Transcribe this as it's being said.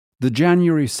The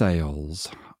January sales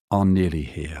are nearly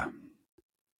here.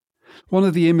 One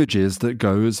of the images that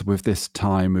goes with this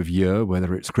time of year,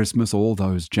 whether it's Christmas or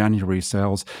those January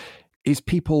sales, is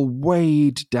people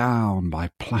weighed down by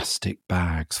plastic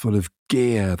bags full of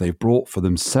gear they've brought for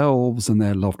themselves and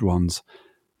their loved ones.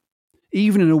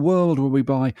 Even in a world where we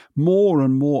buy more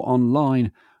and more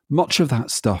online, much of that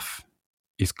stuff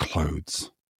is clothes.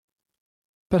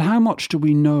 But how much do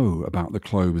we know about the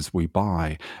clothes we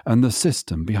buy and the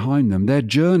system behind them, their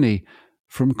journey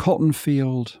from cotton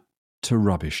field to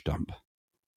rubbish dump?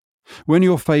 When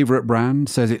your favourite brand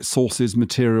says it sources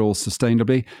materials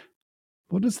sustainably,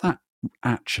 what does that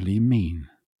actually mean?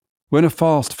 When a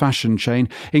fast fashion chain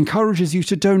encourages you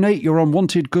to donate your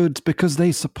unwanted goods because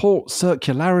they support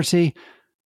circularity,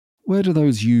 where do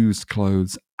those used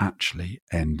clothes actually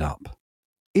end up?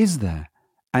 Is there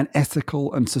an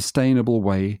ethical and sustainable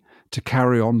way to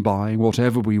carry on buying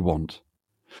whatever we want?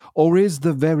 Or is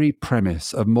the very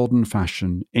premise of modern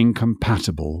fashion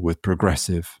incompatible with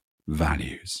progressive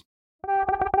values?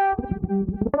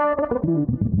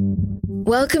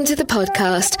 Welcome to the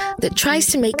podcast that tries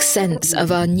to make sense of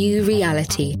our new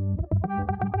reality.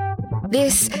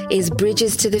 This is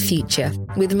Bridges to the Future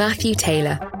with Matthew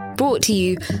Taylor, brought to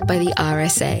you by the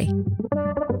RSA.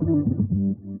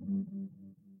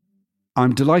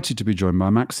 I'm delighted to be joined by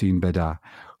Maxine Bédat,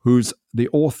 who's the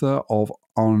author of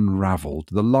Unravelled,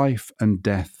 The Life and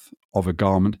Death of a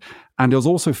Garment, and is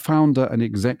also founder and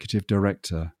executive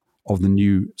director of the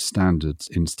New Standards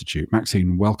Institute.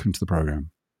 Maxine, welcome to the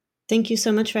programme. Thank you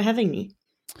so much for having me.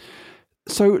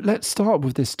 So let's start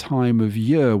with this time of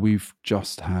year. We've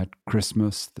just had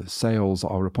Christmas, the sales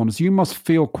are upon us. You must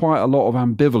feel quite a lot of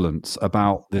ambivalence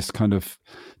about this kind of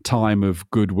time of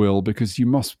goodwill, because you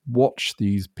must watch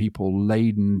these people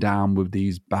laden down with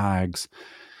these bags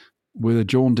with a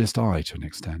jaundiced eye to an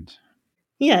extent.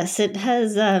 Yes, it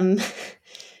has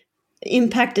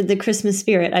impacted the Christmas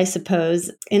spirit, I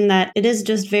suppose, in that it is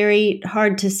just very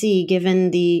hard to see, given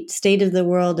the state of the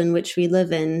world in which we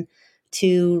live in,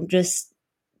 to just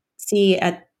see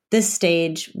at this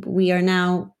stage, we are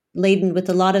now laden with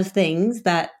a lot of things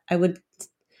that I would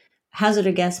hazard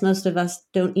a guess most of us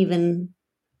don't even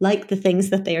like the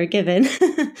things that they are given,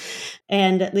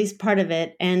 and at least part of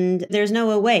it. And there's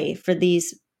no way for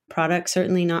these products,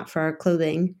 certainly not for our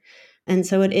clothing. And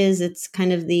so it's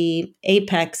kind of the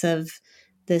apex of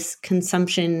this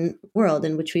consumption world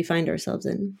in which we find ourselves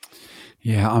in.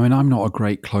 Yeah, I mean, I'm not a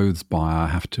great clothes buyer, I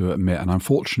have to admit, and I'm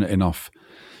fortunate enough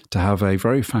to have a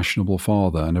very fashionable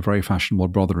father and a very fashionable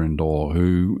brother-in-law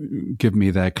who give me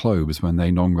their clothes when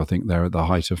they no longer think they're at the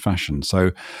height of fashion.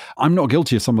 So I'm not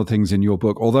guilty of some of the things in your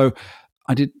book, although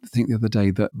I did think the other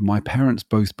day that my parents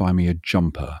both buy me a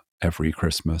jumper every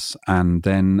Christmas, and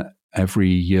then every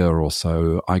year or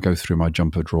so I go through my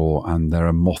jumper drawer and there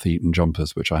are moth-eaten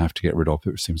jumpers which I have to get rid of.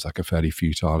 It seems like a fairly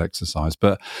futile exercise.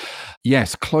 But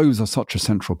yes, clothes are such a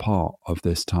central part of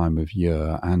this time of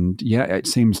year. And yeah, it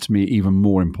seems to me even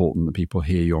more important that people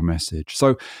hear your message.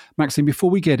 So Maxine, before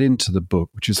we get into the book,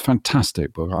 which is a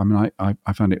fantastic book, I mean,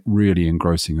 I found it really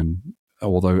engrossing, and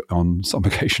although on some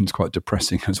occasions quite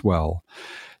depressing as well.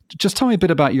 Just tell me a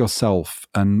bit about yourself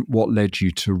and what led you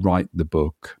to write the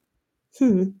book.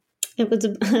 It was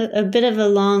a bit of a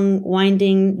long,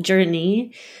 winding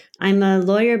journey. I'm a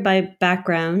lawyer by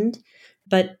background,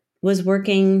 but was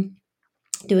doing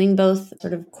both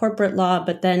sort of corporate law,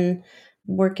 but then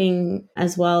working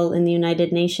as well in the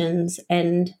United Nations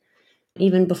and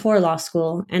even before law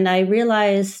school. And I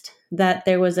realized that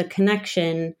there was a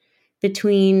connection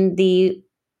between the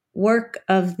work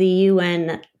of the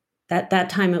UN. At that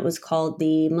time, it was called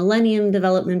the Millennium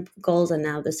Development Goals, and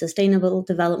now the Sustainable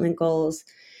Development Goals.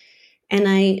 And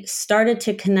I started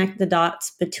to connect the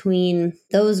dots between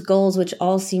those goals, which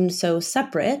all seemed so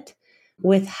separate,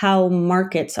 with how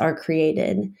markets are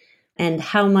created and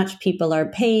how much people are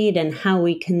paid and how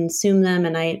we consume them.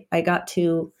 And I got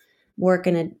to work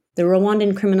in the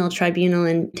Rwandan Criminal Tribunal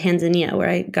in Tanzania, where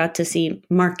I got to see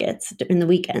markets in the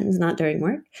weekends, not during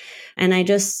work. And I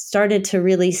just started to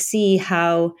really see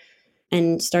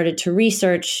and started to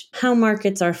research how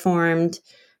markets are formed,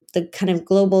 the kind of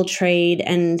global trade,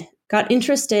 and got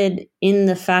interested in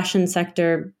the fashion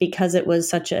sector because it was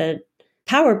such a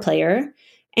power player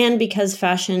and because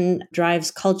fashion drives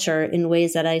culture in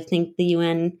ways that I think the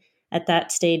UN at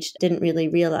that stage didn't really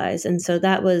realize. And so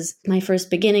that was my first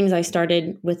beginnings. I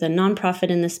started with a nonprofit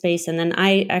in the space. And then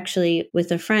I actually, with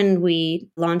a friend, we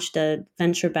launched a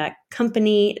venture-backed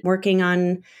company working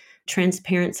on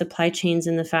transparent supply chains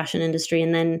in the fashion industry.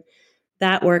 And then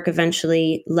that work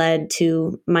eventually led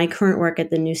to my current work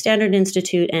at the New Standard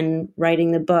Institute and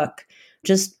writing the book,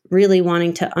 just really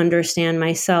wanting to understand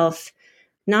myself,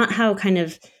 not how kind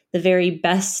of the very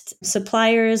best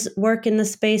suppliers work in the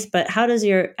space, but how does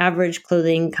your average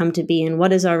clothing come to be and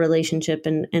what is our relationship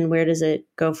and where does it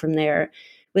go from there,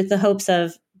 with the hopes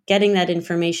of getting that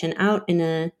information out in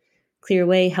a clear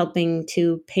way, helping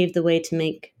to pave the way to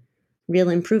make real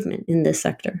improvement in this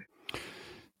sector.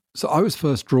 So I was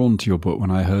first drawn to your book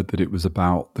when I heard that it was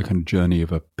about the kind of journey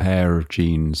of a pair of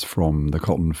jeans from the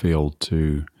cotton field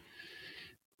to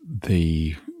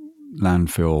the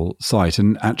landfill site.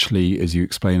 And actually, as you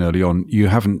explained early on, you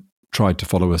haven't tried to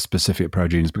follow a specific pair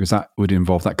of jeans because that would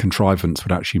involve, that contrivance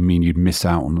would actually mean you'd miss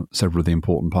out on several of the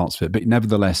important parts of it. But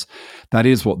nevertheless, that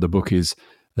is what the book is,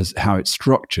 as how it's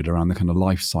structured around the kind of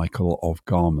life cycle of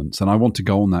garments. And I want to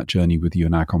go on that journey with you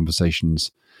in our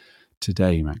conversations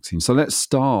today, Maxine. So let's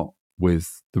start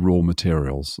with the raw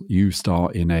materials. You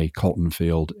start in a cotton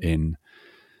field in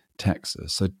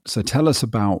Texas. So tell us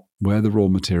about where the raw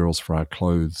materials for our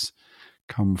clothes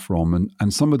come from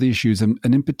and some of the issues. And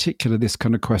in particular, this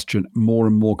kind of question, more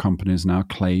and more companies now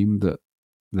claim that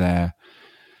their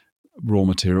raw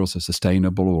materials are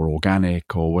sustainable or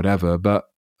organic or whatever. But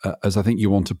as I think you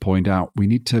want to point out, we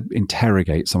need to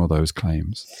interrogate some of those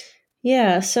claims.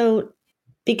 Yeah. So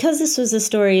because this was a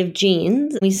story of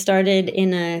jeans, we started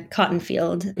in a cotton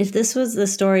field. If this was the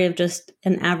story of just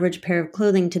an average pair of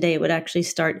clothing today, it would actually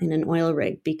start in an oil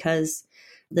rig, because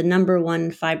the number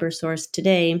one fiber source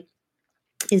today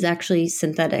is actually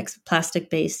synthetics,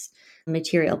 plastic-based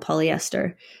material,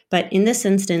 polyester. But in this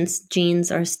instance,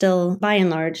 jeans are still, by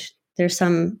and large, there's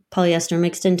some polyester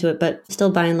mixed into it, but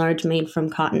still by and large made from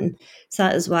cotton. So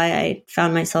that is why I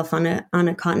found myself on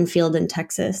a cotton field in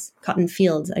Texas, cotton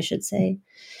fields, I should say.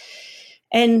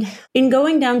 And in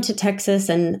going down to Texas,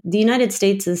 and the United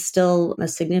States is still a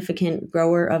significant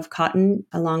grower of cotton,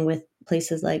 along with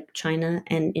places like China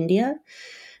and India.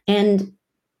 And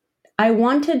I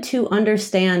wanted to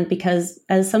understand, because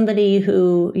as somebody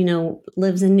who,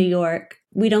 lives in New York,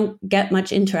 we don't get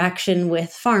much interaction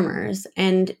with farmers.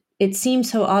 And it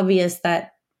seems so obvious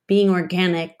that being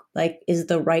organic is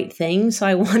the right thing. So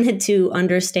I wanted to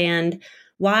understand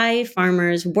why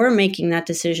farmers were making that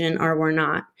decision or were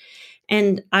not.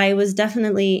 And I was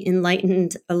definitely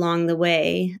enlightened along the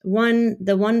way.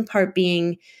 The one part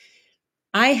being,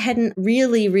 I hadn't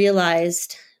really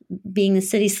realized, being the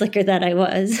city slicker that I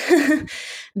was,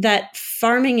 that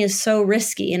farming is so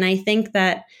risky. And I think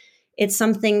that it's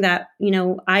something that,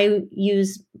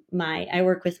 I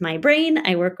work with my brain,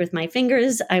 I work with my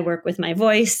fingers, I work with my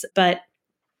voice, but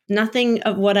nothing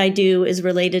of what I do is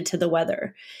related to the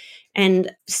weather.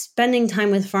 And spending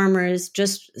time with farmers,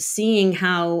 just seeing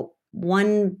how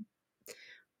one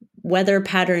weather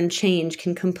pattern change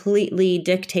can completely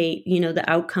dictate, the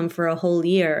outcome for a whole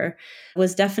year,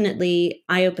 was definitely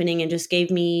eye-opening and just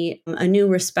gave me a new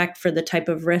respect for the type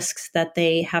of risks that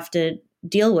they have to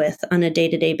deal with on a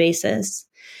day-to-day basis.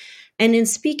 And in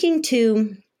speaking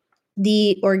to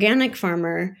the organic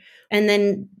farmer and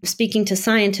then speaking to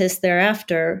scientists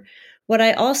thereafter, what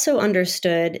I also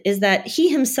understood is that he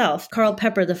himself, Carl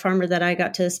Pepper, the farmer that I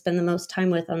got to spend the most time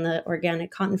with on the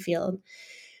organic cotton field,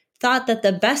 thought that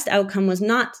the best outcome was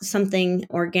not something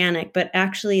organic, but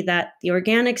actually that the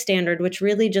organic standard, which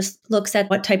really just looks at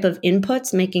what type of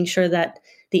inputs, making sure that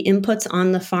the inputs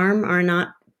on the farm are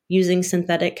not using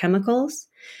synthetic chemicals,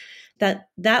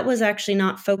 that was actually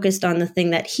not focused on the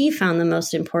thing that he found the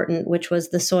most important, which was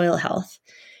the soil health.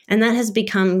 And that has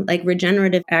become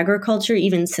regenerative agriculture,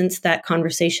 even since that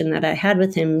conversation that I had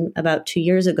with him about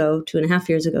 2.5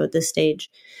 years ago at this stage,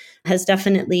 has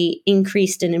definitely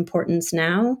increased in importance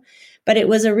now. But it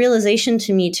was a realization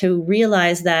to me to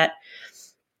realize that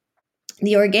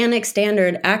the organic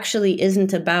standard actually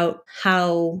isn't about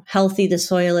how healthy the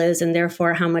soil is and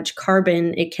therefore how much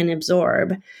carbon it can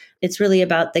absorb. It's really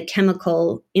about the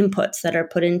chemical inputs that are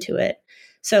put into it.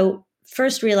 So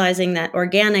first realizing that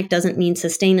organic doesn't mean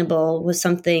sustainable was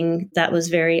something that was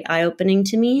very eye-opening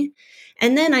to me.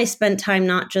 And then I spent time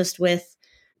not just with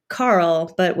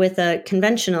Carl, but with a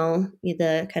conventional,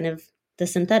 the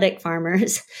synthetic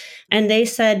farmers. And they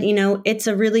said,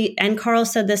 and Carl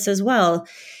said this as well,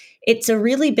 it's a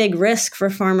really big risk for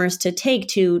farmers to take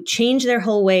to change their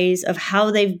whole ways of how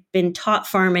they've been taught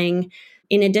farming.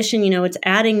 In addition, it's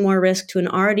adding more risk to an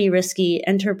already risky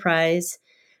enterprise.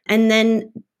 And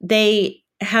then they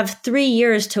have 3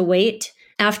 years to wait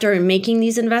after making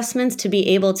these investments to be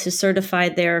able to certify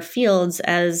their fields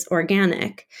as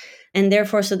organic. And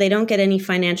therefore, so they don't get any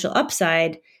financial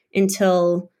upside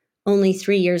until only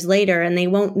 3 years later. And they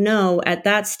won't know at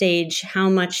that stage how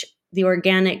much the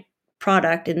organic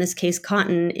product, in this case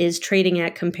cotton, is trading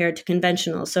at compared to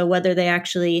conventional. So whether they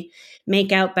actually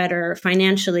make out better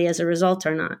financially as a result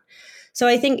or not. So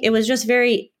I think it was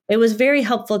very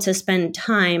helpful to spend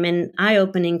time and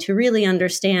eye-opening to really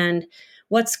understand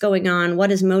what's going on,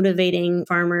 what is motivating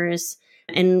farmers,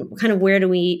 and kind of where do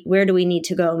we need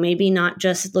to go? Maybe not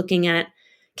just looking at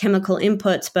chemical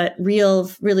inputs, but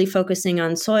really focusing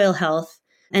on soil health.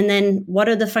 And then what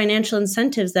are the financial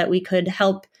incentives that we could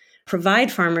help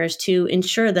provide farmers to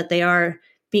ensure that they are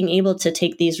being able to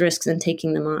take these risks and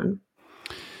taking them on?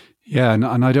 Yeah,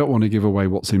 and I don't want to give away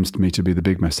what seems to me to be the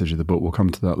big message of the book. We'll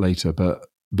come to that later.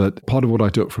 But part of what I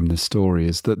took from this story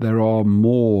is that there are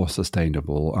more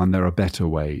sustainable and there are better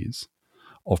ways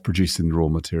of producing the raw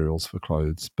materials for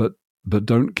clothes. But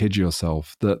don't kid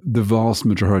yourself that the vast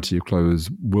majority of clothes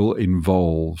will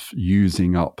involve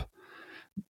using up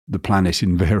the planet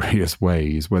in various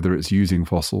ways, whether it's using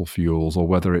fossil fuels or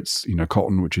whether it's,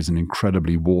 cotton, which is an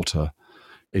incredibly water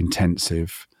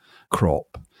intensive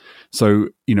crop. So,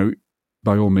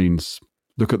 by all means,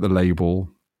 look at the label,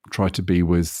 try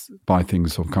to buy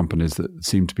things from companies that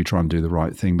seem to be trying to do the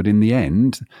right thing. But in the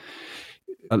end,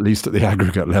 at least at the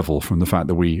aggregate level, from the fact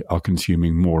that we are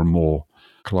consuming more and more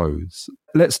clothes.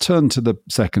 Let's turn to the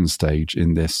second stage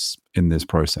in this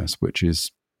process, which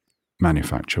is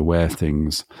manufacture, where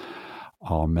things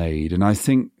are made. And I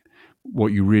think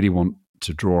what you really want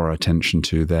to draw our attention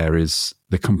to there is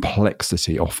the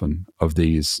complexity often of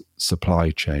these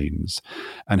supply chains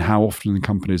and how often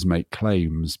companies make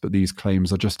claims, but these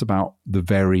claims are just about the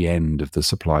very end of the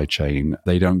supply chain.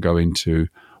 They don't go into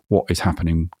what is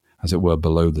happening, as it were,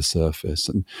 below the surface.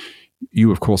 And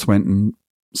you, of course, went and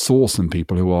saw some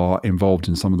people who are involved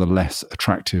in some of the less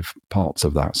attractive parts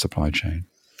of that supply chain.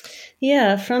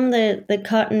 Yeah, from the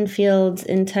cotton fields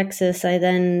in Texas, I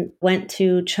then went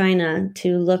to China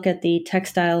to look at the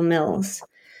textile mills.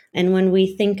 And when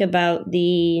we think about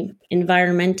the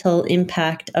environmental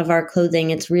impact of our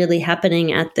clothing, it's really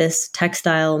happening at this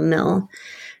textile mill.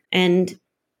 And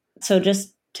so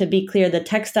just to be clear, the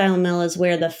textile mill is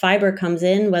where the fiber comes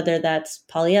in, whether that's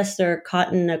polyester,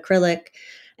 cotton, acrylic,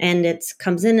 and it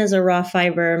comes in as a raw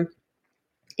fiber.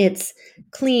 It's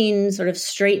clean, sort of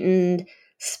straightened,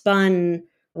 spun,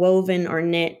 woven or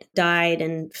knit, dyed,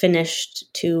 and finished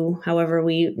to however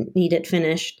we need it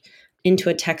finished into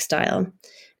a textile.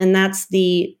 And that's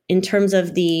in terms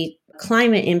of the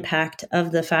climate impact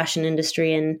of the fashion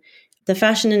industry. And the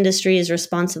fashion industry is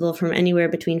responsible for anywhere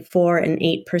between 4 and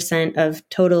 8% of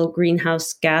total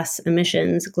greenhouse gas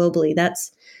emissions globally.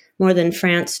 That's more than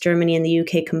France, Germany, and the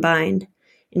UK combined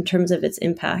in terms of its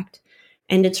impact.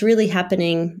 And it's really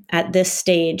happening at this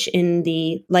stage in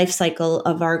the life cycle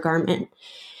of our garment.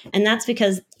 And that's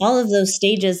because all of those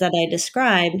stages that I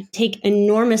described take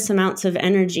enormous amounts of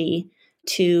energy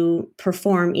to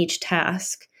perform each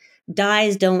task.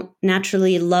 Dyes don't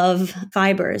naturally love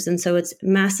fibers. And so it's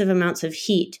massive amounts of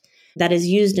heat that is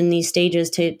used in these stages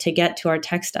to get to our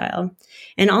textile.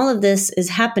 And all of this is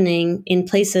happening in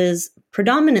places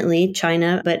predominantly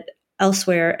China, but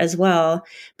elsewhere as well,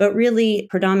 but really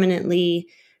predominantly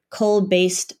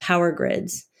coal-based power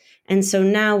grids. And so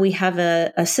now we have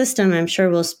a system, I'm sure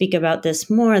we'll speak about this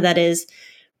more, that is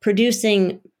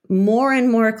producing more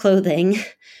and more clothing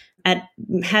at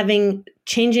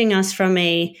changing us from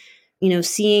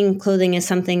seeing clothing as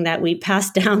something that we pass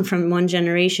down from one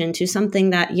generation to something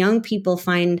that young people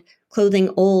find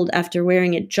clothing old after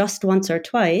wearing it just once or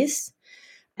twice.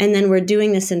 And then we're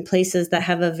doing this in places that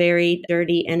have a very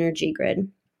dirty energy grid.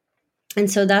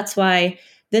 And so that's why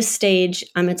this stage,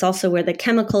 it's also where the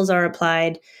chemicals are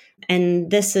applied. And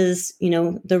this is,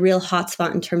 the real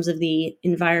hotspot in terms of the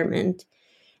environment.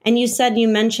 And you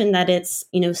mentioned that it's,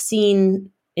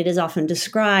 it is often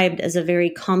described as a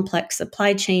very complex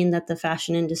supply chain that the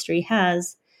fashion industry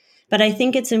has. But I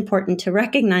think it's important to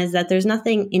recognize that there's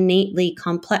nothing innately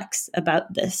complex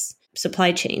about this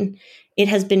supply chain. It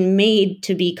has been made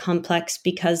to be complex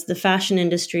because the fashion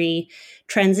industry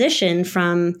transitioned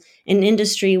from an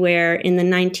industry where in the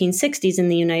 1960s in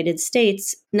the United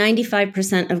States,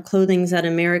 95% of clothing that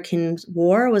Americans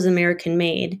wore was American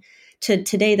made. To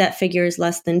today, that figure is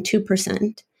less than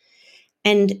 2%.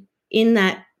 And in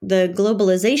that, the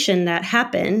globalization that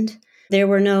happened, there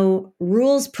were no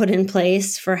rules put in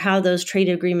place for how those trade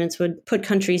agreements would put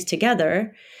countries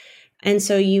together. And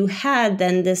so you had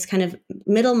then this kind of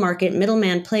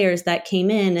middleman players that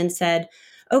came in and said,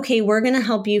 okay, we're going to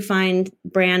help you find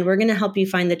we're going to help you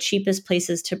find the cheapest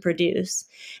places to produce.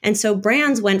 And so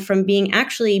brands went from being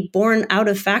actually born out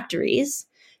of factories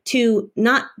to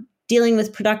not dealing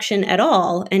with production at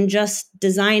all and just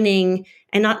designing,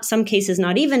 and not some cases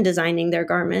not even designing their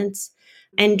garments,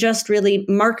 and just really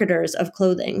marketers of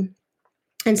clothing.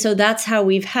 And so that's how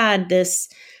we've had this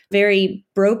very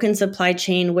broken supply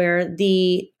chain where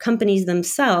the companies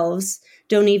themselves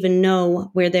don't even know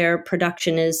where their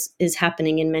production is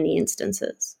happening in many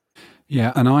instances.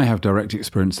 Yeah, and I have direct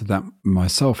experience of that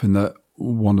myself in that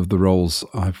one of the roles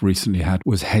I've recently had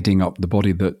was heading up the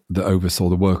body that oversaw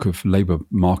the work of labour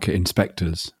market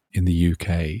inspectors in the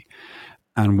UK.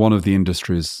 And one of the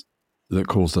industries that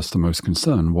caused us the most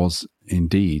concern was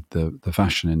indeed the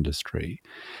fashion industry.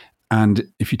 And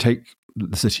if you take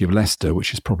the city of Leicester,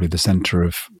 which is probably the centre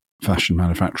of fashion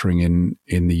manufacturing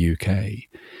in the UK,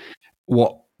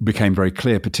 what became very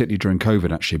clear, particularly during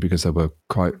COVID, actually, because there were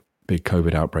quite big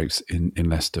COVID outbreaks in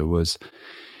Leicester, was,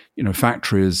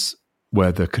 factories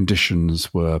where the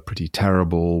conditions were pretty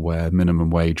terrible, where minimum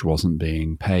wage wasn't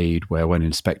being paid, where when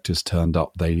inspectors turned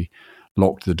up, they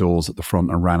locked the doors at the front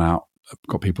and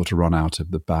got people to run out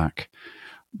of the back,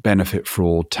 benefit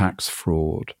fraud, tax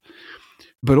fraud.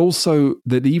 But also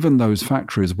that even those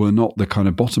factories were not the kind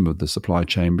of bottom of the supply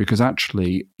chain, because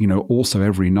actually, also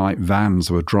every night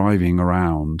vans were driving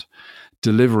around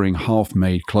delivering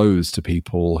half-made clothes to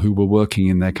people who were working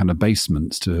in their kind of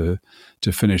basements to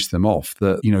finish them off.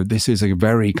 That, this is a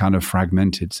very kind of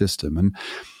fragmented system. And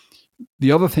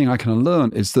the other thing I kind of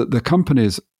learned is that the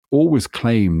companies always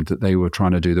claimed that they were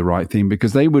trying to do the right thing,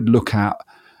 because they would look at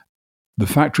the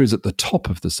factories at the top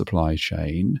of the supply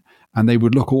chain, and they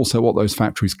would look also what those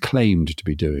factories claimed to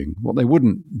be doing. What they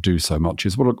wouldn't do so much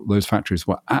is what those factories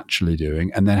were actually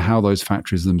doing, and then how those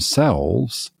factories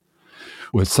themselves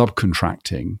were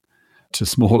subcontracting to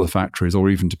smaller factories or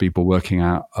even to people working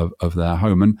out of their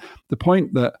home. And the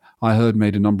point that I heard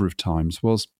made a number of times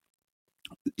was,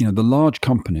 the large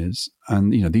companies,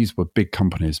 and these were big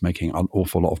companies making an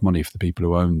awful lot of money for the people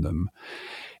who owned them,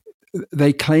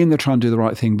 they claim they're trying to do the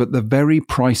right thing, but the very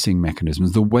pricing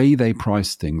mechanisms, the way they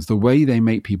price things, the way they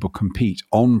make people compete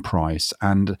on price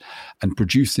and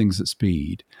produce things at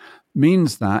speed,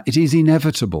 means that it is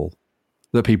inevitable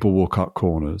that people will cut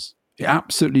corners.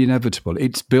 Absolutely inevitable.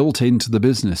 It's built into the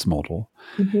business model.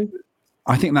 Mm-hmm.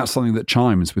 I think that's something that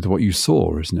chimes with what you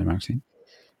saw, isn't it, Maxine?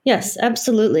 Yes,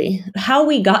 absolutely. How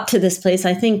we got to this place,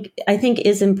 I think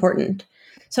is important.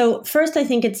 So first, I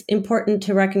think it's important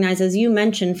to recognize, as you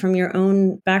mentioned from your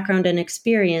own background and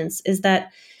experience, is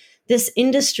that this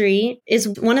industry is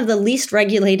one of the least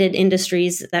regulated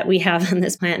industries that we have on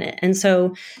this planet. And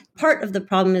so part of the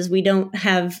problem is we don't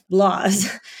have laws.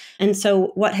 And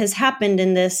so what has happened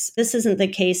in this isn't the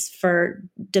case for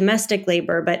domestic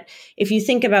labor, but if you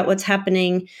think about what's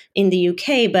happening in the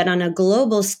UK, but on a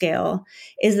global scale,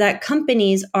 is that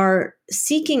companies are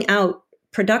seeking out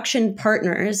production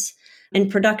partners and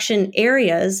production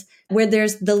areas where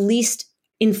there's the least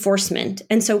enforcement.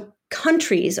 And so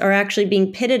countries are actually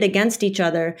being pitted against each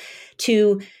other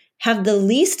to have the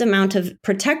least amount of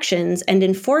protections and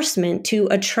enforcement to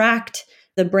attract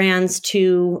the brands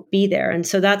to be there. And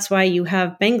so that's why you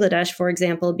have Bangladesh, for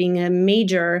example, being a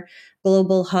major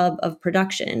global hub of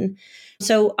production.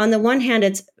 So on the one hand,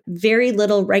 it's very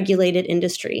little regulated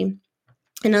industry.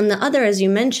 And on the other, as you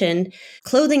mentioned,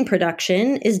 clothing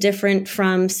production is different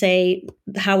from, say,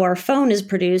 how our phone is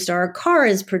produced or our car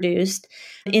is produced,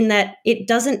 in that it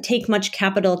doesn't take much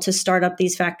capital to start up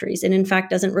these factories. And in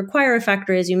fact, doesn't require a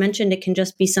factory. As you mentioned, it can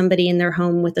just be somebody in their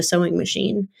home with a sewing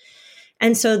machine.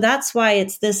 And so that's why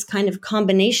it's this kind of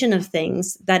combination of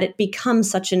things that it becomes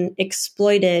such an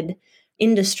exploited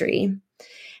industry.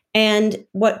 And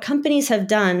what companies have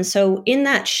done, so in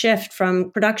that shift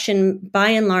from production by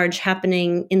and large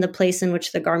happening in the place in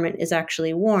which the garment is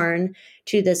actually worn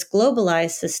to this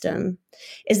globalized system,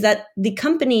 is that the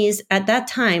companies at that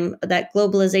time that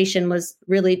globalization was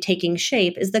really taking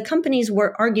shape, is the companies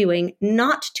were arguing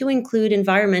not to include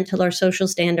environmental or social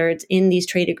standards in these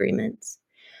trade agreements.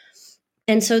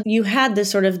 And so you had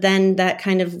this sort of then that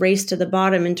kind of race to the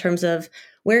bottom in terms of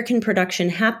where can production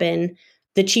happen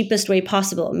the cheapest way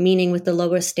possible, meaning with the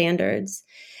lowest standards.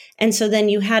 And so then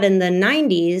you had in the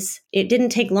 90s, it didn't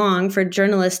take long for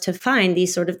journalists to find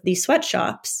these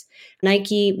sweatshops.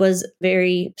 Nike was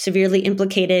very severely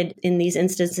implicated in these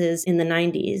instances in the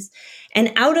 90s.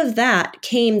 And out of that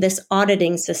came this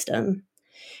auditing system.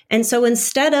 And so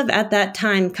instead of at that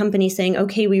time companies saying,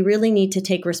 okay, we really need to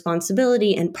take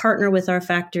responsibility and partner with our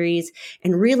factories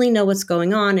and really know what's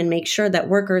going on and make sure that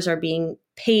workers are being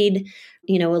paid,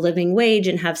 a living wage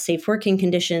and have safe working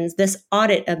conditions, this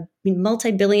audit, a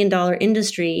multi-billion-dollar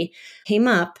industry came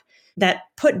up that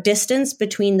put distance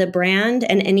between the brand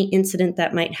and any incident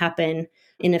that might happen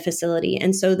in a facility.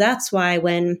 And so that's why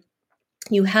when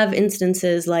you have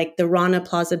instances like the Rana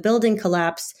Plaza building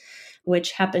collapse,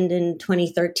 which happened in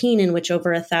 2013, in which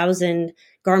over 1,000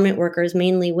 garment workers,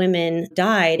 mainly women,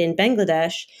 died in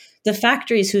Bangladesh, the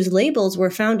factories whose labels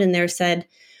were found in there said,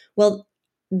 well,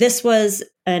 this was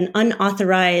an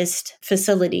unauthorized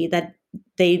facility, that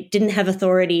they didn't have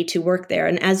authority to work there.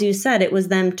 And as you said, it was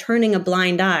them turning a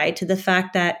blind eye to the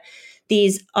fact that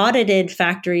these audited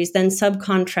factories then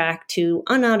subcontract to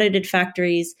unaudited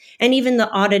factories, and even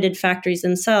the audited factories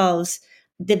themselves,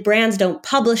 the brands don't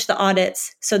publish the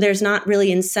audits. So there's not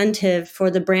really incentive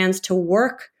for the brands to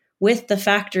work with the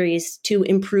factories to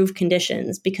improve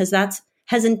conditions, because that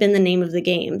hasn't been the name of the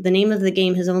game. The name of the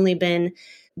game has only been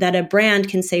that a brand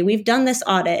can say, we've done this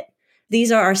audit,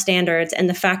 these are our standards, and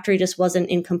the factory just wasn't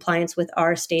in compliance with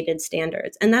our stated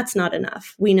standards. And that's not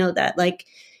enough. We know that. Like,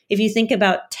 if you think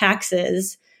about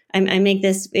taxes, I make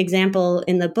this example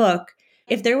in the book.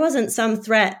 If there wasn't some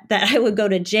threat that I would go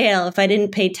to jail if I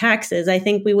didn't pay taxes, I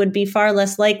think we would be far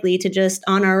less likely to just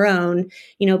on our own,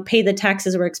 pay the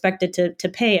taxes we're expected to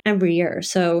pay every year.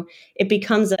 So it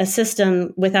becomes a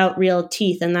system without real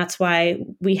teeth. And that's why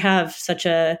we have such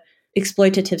a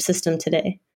exploitative system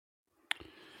today.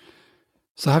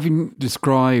 So having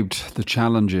described the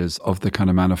challenges of the kind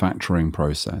of manufacturing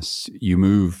process, you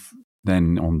move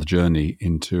then on the journey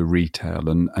into retail,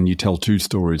 and you tell two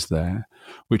stories there,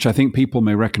 which I think people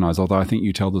may recognize, although I think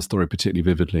you tell the story particularly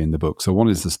vividly in the book. So one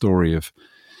is the story of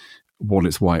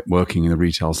Wallis White working in the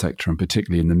retail sector, and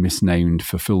particularly in the misnamed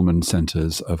fulfillment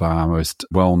centers of our most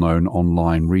well-known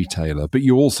online retailer. But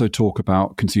you also talk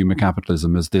about consumer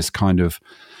capitalism as this kind of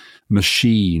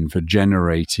machine for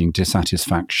generating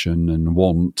dissatisfaction and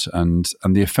want, and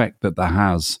the effect that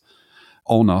has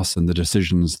on us and the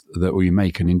decisions that we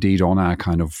make, and indeed on our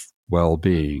kind of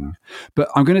well-being. But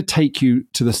I'm going to take you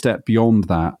to the step beyond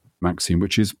that, Maxime,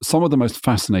 which is some of the most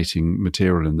fascinating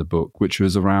material in the book, which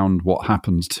was around what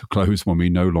happens to clothes when we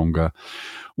no longer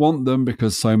want them,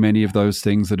 because so many of those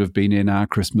things that have been in our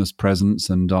Christmas presents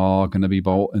and are going to be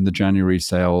bought in the January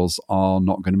sales are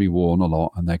not going to be worn a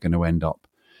lot, and they're going to end up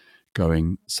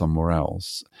going somewhere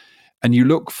else. And you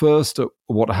look first at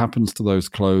what happens to those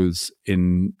clothes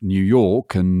in New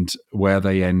York and where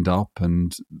they end up,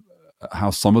 and how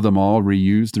some of them are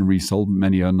reused and resold,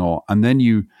 many are not. And then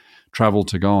you travel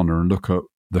to Ghana and look at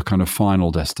the kind of final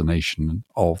destination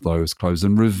of those clothes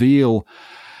and reveal,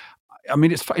 I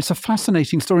mean, it's a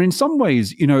fascinating story. In some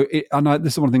ways, this is one of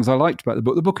the things I liked about the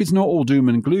book. The book is not all doom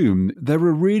and gloom. There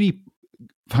are really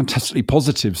fantastically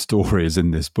positive stories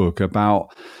in this book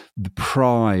about the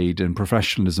pride and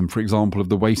professionalism, for example, of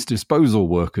the waste disposal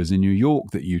workers in New York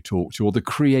that you talked to, or the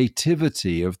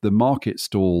creativity of the market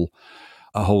stall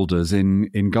holders in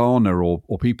Ghana,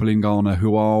 or people in Ghana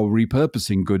who are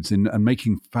repurposing goods and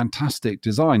making fantastic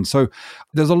designs. So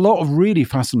there's a lot of really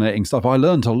fascinating stuff. I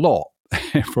learned a lot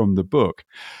from the book.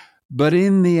 But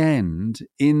in the end,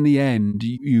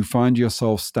 you find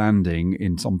yourself standing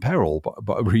in some peril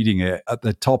by reading it at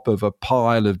the top of a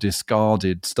pile of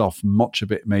discarded stuff, much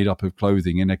of it made up of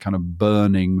clothing, in a kind of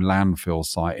burning landfill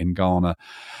site in Ghana.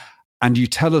 And you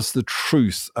tell us the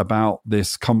truth about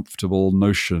this comfortable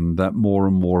notion that more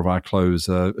and more of our clothes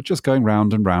are just going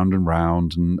round and round and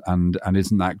round, and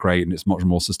isn't that great, and it's much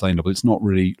more sustainable. It's not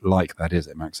really like that, is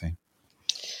it, Maxine?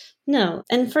 No.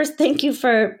 And first, thank you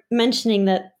for mentioning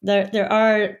that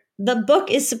the book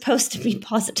is supposed to be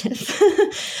positive.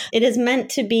 It is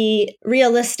meant to be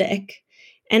realistic.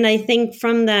 And I think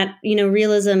from that,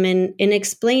 realism in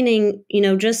explaining,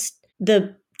 just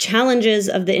the challenges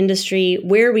of the industry,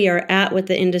 where we are at with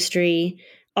the industry,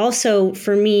 also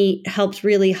for me helped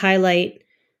really highlight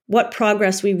what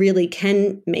progress we really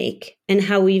can make, and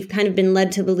how we've kind of been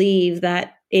led to believe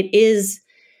that it is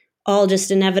all just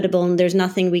inevitable and there's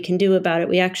nothing we can do about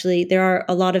it. There are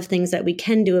a lot of things that we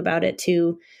can do about it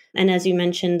too. And as you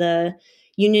mentioned, the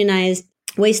unionized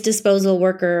waste disposal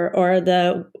worker, or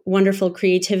the wonderful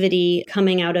creativity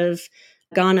coming out of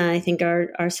Ghana, I think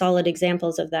are solid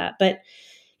examples of that. But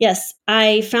yes,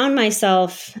 I found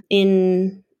myself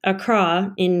in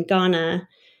Accra in Ghana,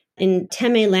 in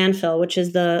Teme landfill, which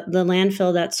is the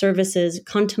landfill that services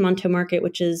Kontamanto Market,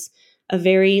 which is a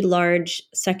very large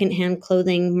secondhand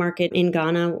clothing market in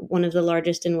Ghana, one of the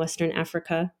largest in Western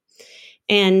Africa.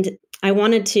 And I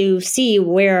wanted to see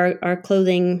where our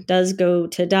clothing does go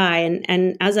to die.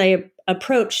 And as I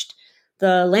approached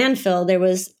the landfill, there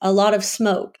was a lot of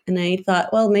smoke. And I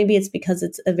thought, well, maybe it's because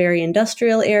it's a very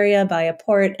industrial area by a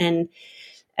port. And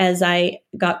as I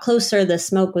got closer, the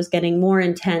smoke was getting more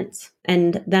intense.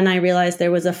 And then I realized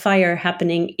there was a fire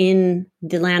happening in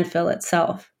the landfill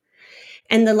itself.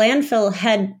 And the landfill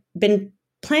had been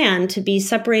planned to be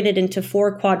separated into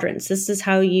 4 quadrants. This is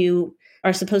how you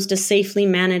are supposed to safely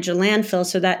manage a landfill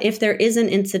so that if there is an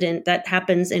incident that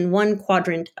happens in one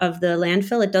quadrant of the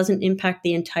landfill, it doesn't impact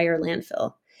the entire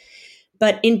landfill.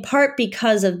 But in part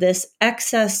because of this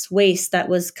excess waste that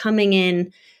was coming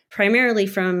in primarily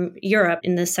from Europe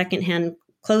in the secondhand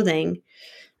clothing,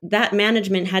 that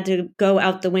management had to go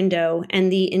out the window,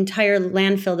 and the entire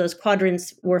landfill, those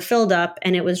quadrants were filled up,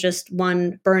 and it was just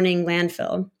one burning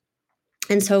landfill.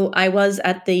 And so I was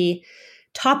at the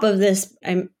top of this.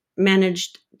 I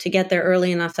managed to get there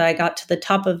early enough that I got to the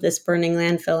top of this burning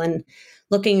landfill and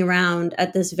looking around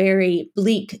at this very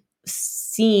bleak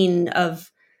scene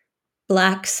of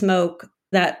black smoke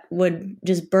that would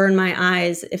just burn my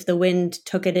eyes if the wind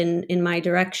took it in my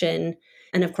direction.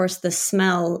 And of course, the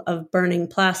smell of burning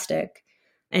plastic,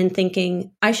 and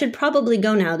thinking, I should probably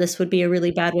go now. This would be a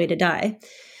really bad way to die.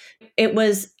 It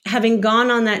was having gone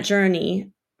on that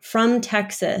journey from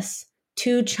Texas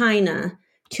to China,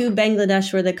 to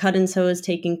Bangladesh, where the cut and sew is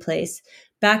taking place,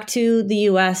 back to the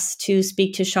US to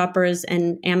speak to shoppers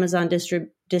and Amazon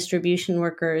distribution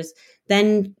workers,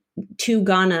 then to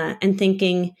Ghana, and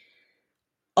thinking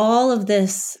all of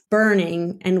this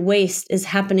burning and waste is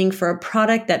happening for a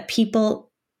product that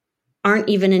people aren't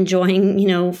even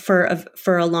enjoying,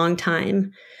 for a long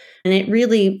time. And it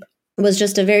really was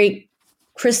just a very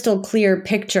crystal clear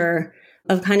picture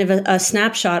of kind of a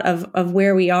snapshot of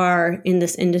where we are in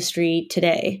this industry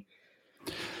today.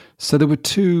 So there were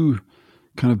two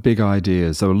kind of big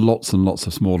ideas. There were lots and lots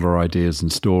of smaller ideas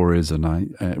and stories.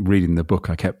 And reading the book,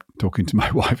 I kept talking to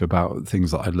my wife about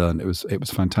things that I learned. It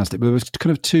was fantastic. But there was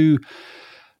kind of two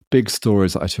big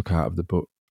stories that I took out of the book,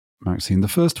 Maxine. The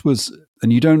first was,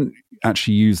 and you don't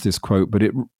actually use this quote, but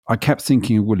I kept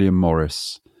thinking of William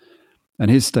Morris and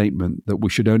his statement that we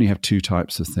should only have two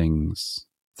types of things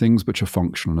which are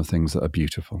functional and things that are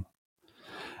beautiful.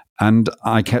 And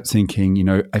I kept thinking,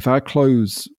 if our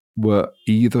clothes were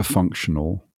either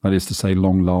functional, that is to say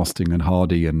long-lasting and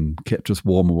hardy and kept us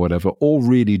warm or whatever, or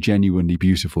really genuinely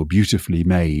beautiful, beautifully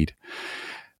made,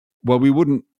 well, we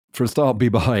wouldn't, for a start, be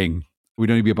buying. We'd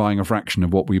only be buying a fraction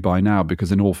of what we buy now,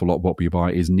 because an awful lot of what we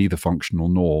buy is neither functional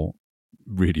nor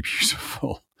really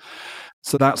beautiful.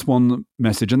 So that's one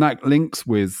message. And that links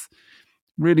with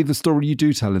really the story you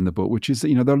do tell in the book, which is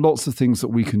that, there are lots of things that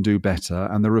we can do better,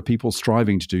 and there are people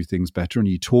striving to do things better, and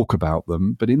you talk about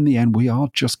them. But in the end, we are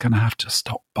just going to have to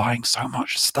stop buying so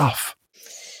much stuff.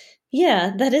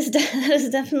 Yeah, that is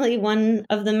definitely one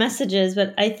of the messages.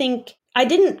 But I think I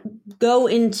didn't go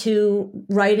into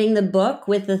writing the book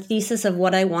with the thesis of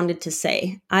what I wanted to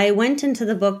say. I went into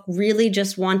the book really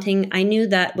just I knew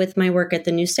that with my work at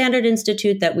the New Standard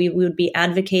Institute that we would be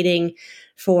advocating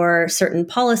for certain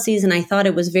policies. And I thought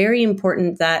it was very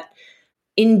important that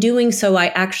in doing so, I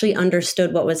actually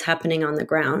understood what was happening on the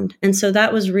ground. And so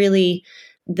that was really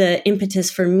the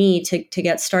impetus for me to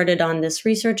get started on this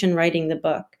research and writing the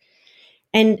book.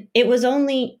 And it was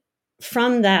only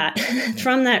from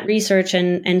that research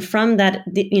and from that,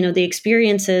 the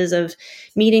experiences of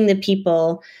meeting the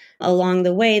people along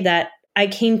the way that I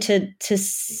came to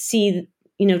see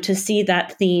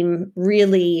that theme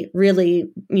really,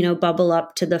 really, bubble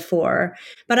up to the fore.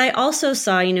 But I also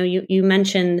saw, you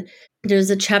mentioned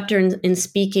there's a chapter in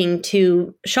speaking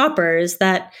to shoppers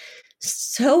that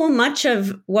so much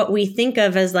of what we think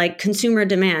of as like consumer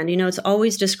demand, it's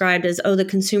always described as, the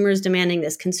consumer is demanding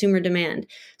this, consumer demand.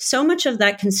 So much of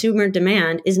that consumer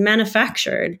demand is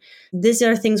manufactured. These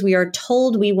are things we are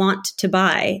told we want to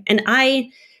buy. And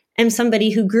I am somebody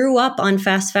who grew up on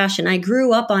fast fashion. I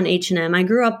grew up on H&M. I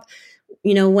grew up,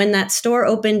 when that store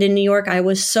opened in New York, I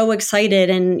was so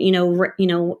excited and,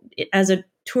 as a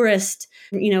tourist,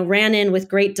 ran in with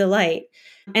great delight.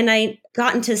 And I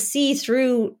gotten to see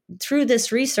through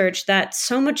this research that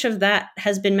so much of that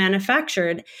has been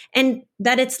manufactured, and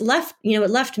that it's left, it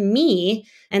left me,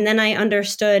 and then I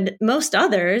understood most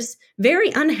others,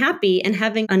 very unhappy and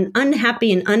having an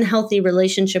unhappy and unhealthy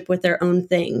relationship with their own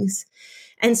things.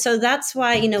 And so that's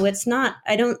why, it's not,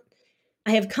 I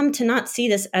have come to not see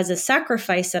this as a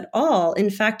sacrifice at all. In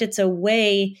fact, it's a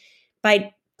way,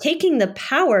 by taking the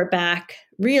power back,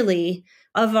 really,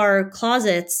 of our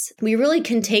closets, we really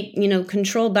can take,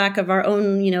 control back of our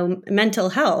own, mental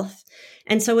health.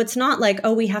 And so it's not like,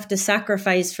 we have to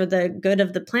sacrifice for the good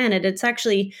of the planet. It's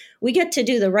actually, we get to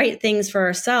do the right things for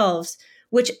ourselves,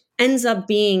 which ends up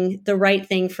being the right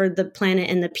thing for the planet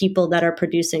and the people that are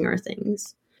producing our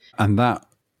things. And that,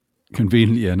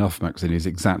 conveniently enough, Maxine, is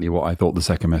exactly what I thought the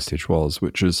second message was,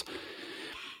 which is,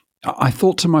 I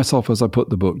thought to myself as I put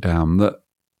the book down that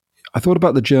I thought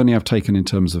about the journey I've taken in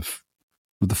terms of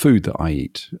the food that I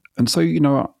eat. And so,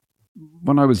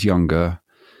 when I was younger,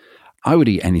 I would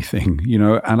eat anything,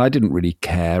 and I didn't really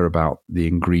care about the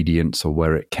ingredients or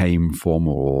where it came from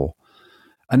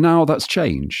and now that's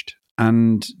changed.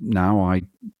 And now I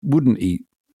wouldn't eat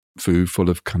food full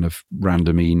of kind of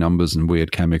random E numbers and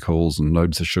weird chemicals and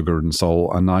loads of sugar and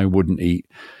salt. And I wouldn't eat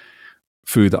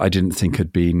food that I didn't think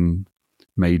had been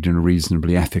made in a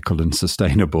reasonably ethical and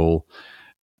sustainable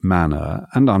manner.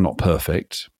 And I'm not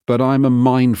perfect, but I'm a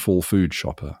mindful food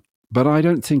shopper. But I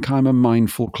don't think I'm a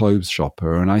mindful clothes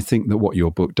shopper. And I think that what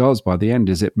your book does by the end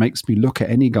is it makes me look at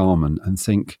any garment and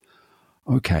think,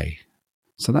 okay,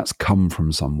 so that's come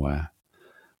from somewhere.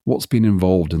 What's been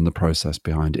involved in the process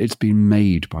behind it? It's been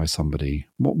made by somebody.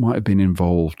 What might have been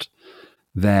involved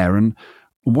there? And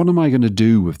what am I going to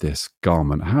do with this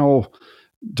garment? How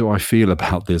do I feel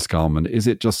about this garment? Is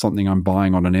it just something I'm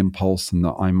buying on an impulse and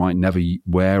that I might never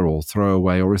wear or throw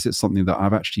away? Or is it something that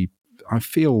I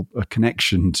feel a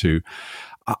connection to?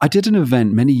 I did an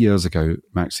event many years ago,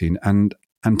 Maxine, and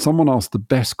someone asked the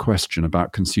best question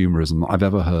about consumerism that I've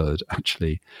ever heard,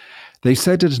 actually. They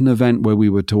said at an event where we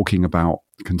were talking about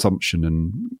consumption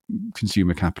and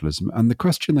consumer capitalism, and the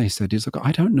question they said is, look,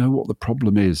 I don't know what the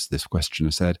problem is, this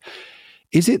questioner said.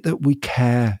 Is it that we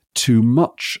care too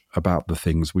much about the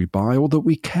things we buy, or that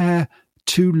we care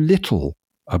too little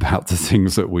about the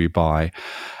things that we buy?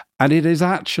 And it is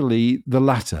actually the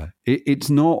latter.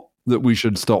 It's not that we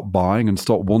should stop buying and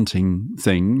stop wanting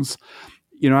things.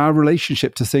 Our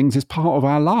relationship to things is part of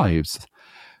our lives.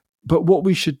 But what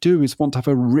we should do is want to have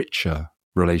a richer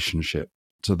relationship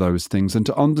to those things, and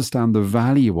to understand the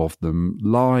value of them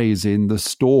lies in the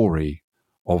story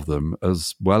of them,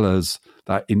 as well as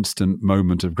that instant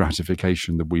moment of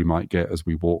gratification that we might get as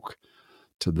we walk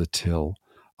to the till.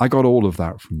 I got all of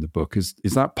that from the book. Is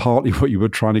that partly what you were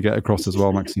trying to get across as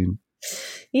well, Maxine?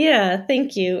 Yeah,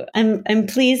 thank you. I'm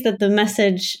pleased that the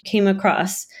message came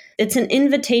across. It's an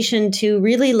invitation to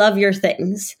really love your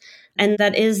things. And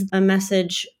that is a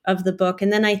message of the book.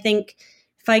 And then I think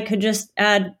if I could just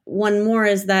add one more,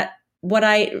 is that what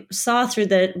I saw through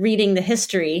reading the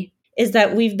history is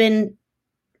that we've been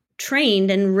trained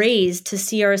and raised to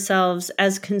see ourselves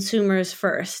as consumers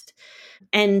first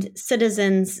and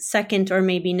citizens second, or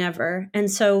maybe never.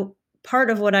 And so part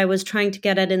of what I was trying to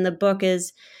get at in the book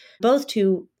is both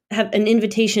to have an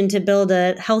invitation to build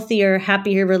a healthier,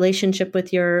 happier relationship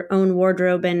with your own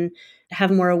wardrobe and have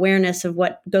more awareness of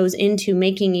what goes into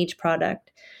making each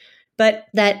product. But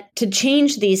that to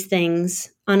change these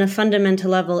things on a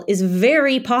fundamental level is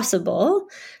very possible,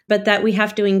 but that we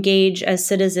have to engage as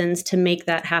citizens to make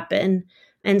that happen.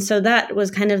 And so that was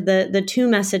kind of the two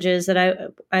messages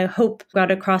that I hope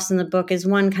got across in the book is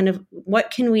one, kind of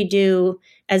what can we do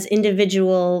as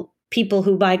individual people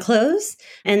who buy clothes?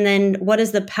 And then what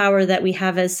is the power that we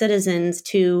have as citizens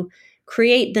to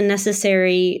create the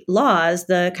necessary laws,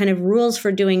 the kind of rules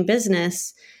for doing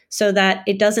business, so that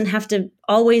it doesn't have to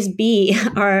always be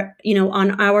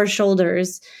on our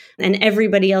shoulders and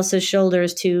everybody else's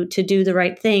shoulders to do the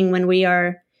right thing when we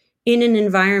are in an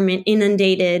environment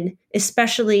inundated,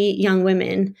 especially young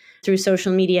women through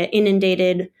social media,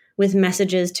 inundated with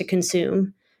messages to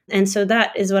consume. And so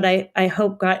that is what I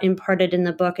hope got imparted in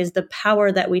the book, is the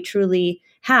power that we truly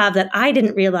have that I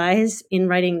didn't realize in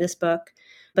writing this book,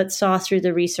 but saw through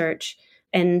the research,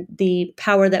 and the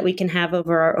power that we can have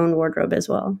over our own wardrobe as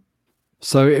well.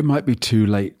 So it might be too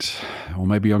late, or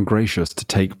maybe ungracious, to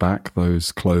take back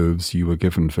those clothes you were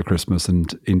given for Christmas.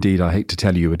 And indeed, I hate to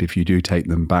tell you, but if you do take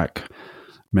them back,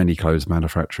 many clothes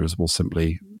manufacturers will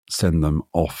simply send them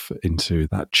off into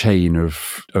that chain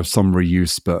of some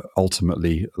reuse, but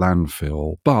ultimately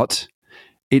landfill. But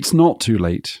it's not too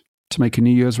late to make a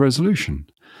New Year's resolution.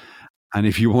 And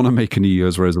if you want to make a New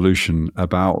Year's resolution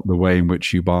about the way in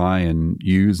which you buy and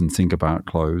use and think about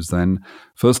clothes, then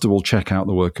first of all, check out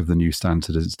the work of the New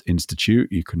Standards Institute.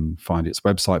 You can find its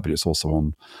website, but it's also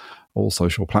on all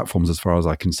social platforms as far as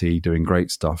I can see, doing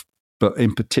great stuff. But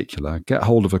in particular, get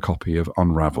hold of a copy of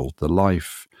Unraveled, The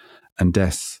Life and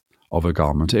Death of a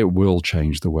Garment. It will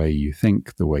change the way you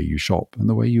think, the way you shop, and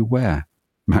the way you wear.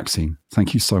 Maxine,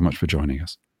 thank you so much for joining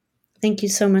us. Thank you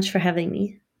so much for having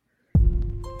me.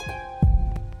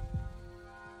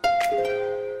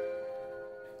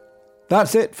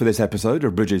 That's it for this episode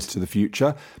of Bridges to the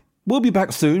Future. We'll be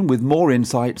back soon with more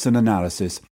insights and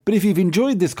analysis. But if you've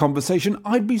enjoyed this conversation,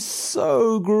 I'd be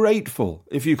so grateful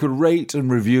if you could rate and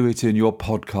review it in your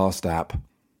podcast app.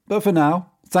 But for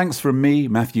now, thanks from me,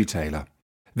 Matthew Taylor.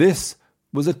 This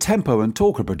was a Tempo and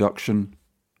Talker production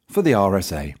for the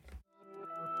RSA.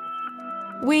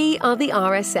 We are the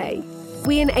RSA.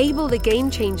 We enable the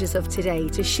game changers of today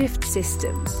to shift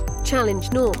systems,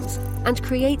 challenge norms, and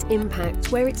create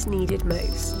impact where it's needed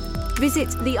most. Visit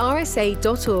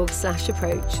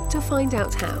thersa.org/approach to find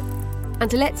out how.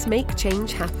 And let's make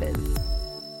change happen.